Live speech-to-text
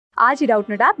आज ही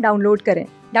Doubtnut app download करें।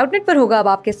 डाउटनट पर होगा अब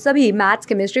आपके सभी मैथ्स,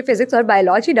 केमिस्ट्री, फिजिक्स और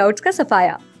बायोलॉजी डाउट्स का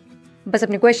सफाया। बस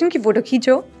अपने क्वेश्चन की फोटो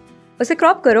खींचो, उसे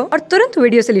क्रॉप करो और तुरंत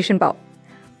वीडियो सोल्यूशन पाओ।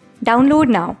 Download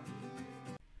now.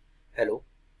 Hello.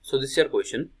 So this is your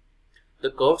question.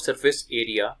 The curved surface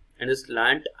area and the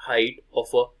slant height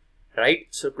of a right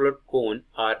circular cone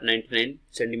are 99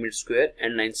 centimeters square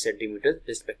and 9 centimeters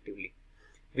respectively.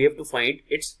 We have to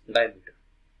find its diameter.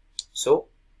 So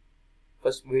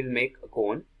first we will make a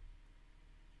cone.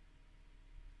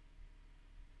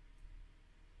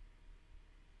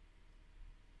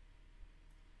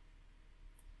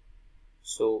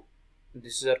 So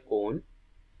this is our cone.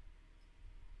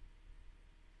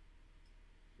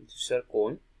 This is our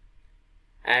cone,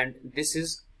 and this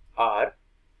is R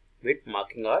with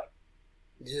marking R.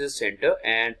 This is the center,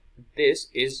 and this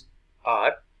is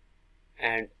R,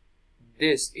 and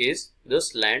this is the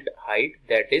slant height,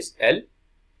 that is L,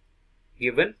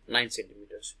 given 9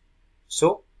 centimeters.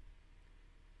 So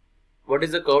what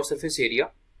is the curved surface area?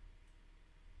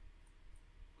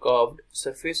 Curved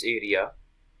surface area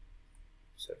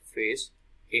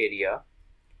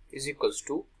is equals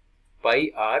to pi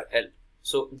r L.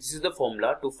 So this is the formula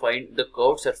to find the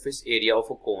curved surface area of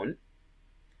a cone.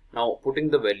 Now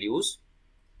putting the values,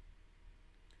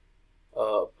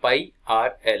 pi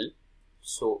r L,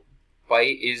 so pi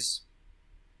is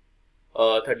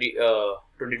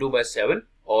 22 by 7,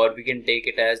 or we can take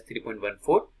it as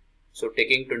 3.14. So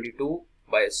taking 22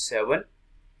 by 7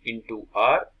 into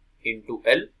r into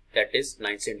L, that is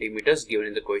 9 centimeters given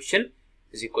in the question,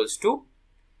 is equals to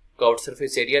curved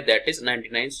surface area, that is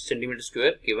 99 centimeters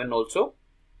square, given also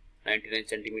 99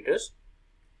 centimeters.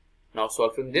 Now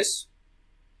solving this,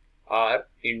 r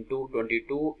into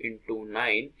 22 into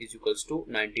 9 is equals to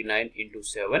 99 into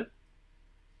 7.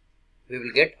 We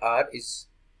will get r is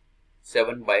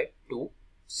 7 by 2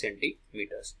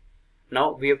 centimeters.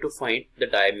 Now we have to find the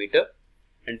diameter,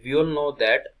 and we all know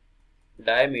that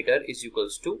diameter is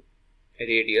equals to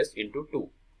radius into 2.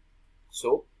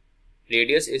 So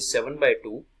radius is 7 by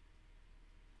 2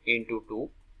 into 2.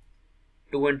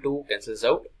 2 and 2 cancels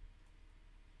out.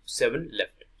 7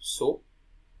 left. So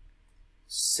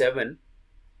 7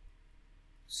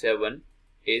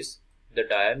 is the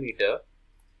diameter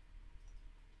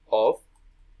of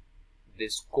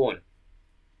this cone.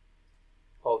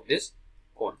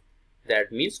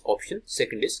 That means option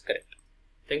second is correct.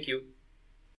 Thank you.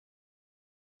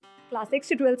 Class 6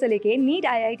 से 12 से लेके NEET,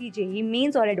 IIT, JEE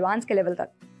mains और advance के level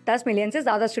तक 10 million से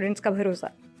ज्यादा students का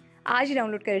भरोसा। आज ही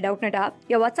डाउनलोड करें डाउटनट ऐप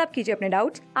या व्हाट्सएप कीजिए अपने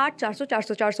डाउट्स 8400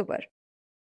 400 400 पर।